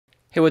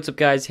Hey, what's up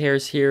guys,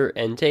 Harris here,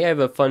 and today I have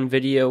a fun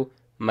video,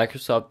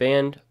 Microsoft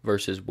Band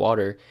versus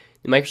water.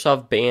 The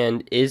Microsoft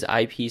Band is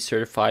IP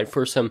certified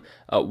for some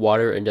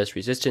water and dust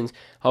resistance.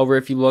 However,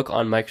 if you look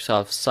on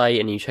Microsoft's site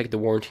and you check the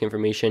warranty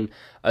information,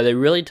 they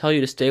really tell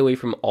you to stay away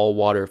from all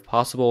water if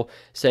possible,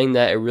 saying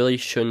that it really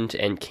shouldn't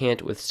and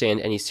can't withstand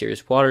any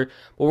serious water.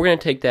 But we're going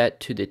to take that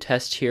to the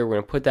test here. We're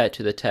going to put that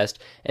to the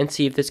test and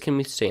see if this can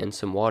withstand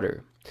some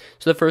water.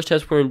 So the first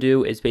test we're going to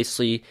do is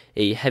basically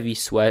a heavy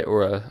sweat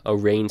or a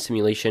rain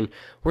simulation.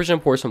 We're just going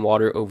to pour some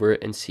water over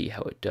it and see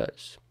how it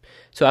does.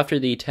 So after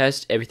the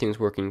test, everything's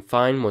working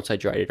fine. Once I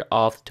dried it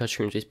off, the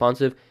touchscreen is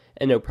responsive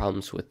and no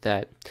problems with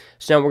that.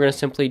 So now we're going to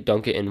simply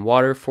dunk it in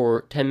water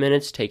for 10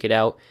 minutes, take it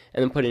out,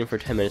 and then put it in for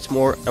 10 minutes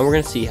more, and we're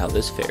going to see how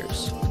this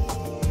fares.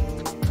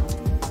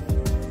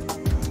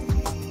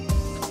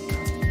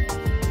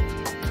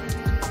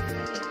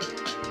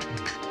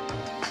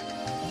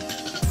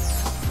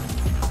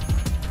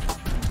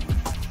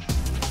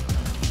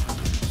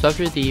 So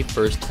after the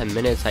first 10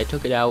 minutes, I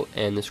took it out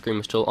and the screen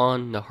was still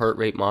on, the heart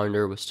rate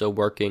monitor was still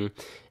working,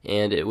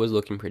 and it was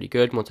looking pretty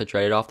good. Once I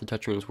dried it off, the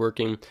touchscreen was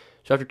working.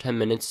 So after 10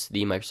 minutes,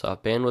 the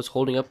Microsoft Band was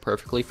holding up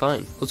perfectly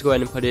fine. Let's go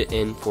ahead and put it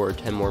in for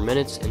 10 more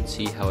minutes and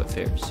see how it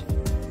fares.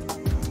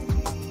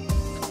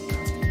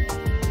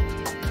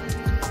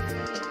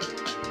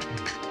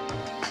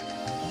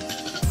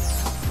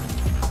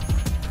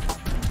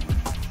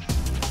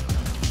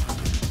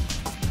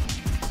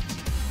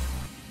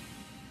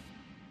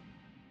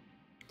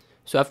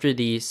 So after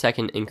the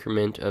second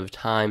increment of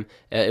time,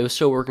 it was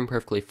still working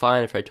perfectly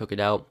fine after I took it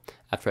out.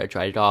 After I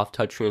dried it off,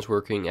 touchscreen is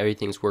working,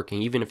 everything's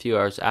working. Even a few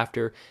hours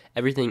after,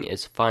 everything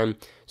is fine.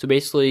 So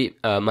basically,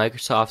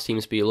 Microsoft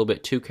seems to be a little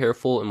bit too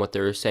careful in what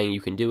they're saying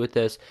you can do with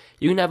this.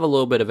 You can have a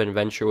little bit of an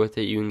adventure with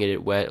it. You can get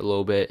it wet a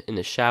little bit in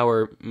the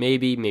shower,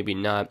 maybe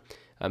not.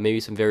 Maybe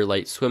some very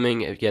light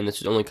swimming. Again,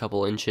 this is only a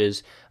couple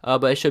inches,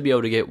 but it should be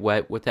able to get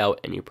wet without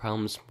any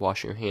problems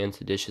washing your hands,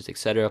 the dishes,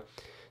 etc.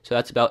 So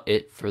that's about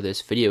it for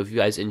this video. If you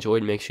guys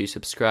enjoyed, make sure you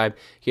subscribe,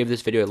 give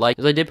this video a like,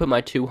 because I did put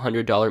my $200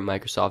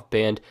 Microsoft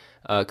Band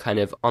kind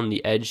of on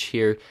the edge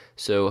here,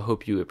 so I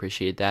hope you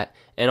appreciate that,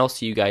 and I'll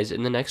see you guys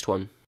in the next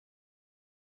one.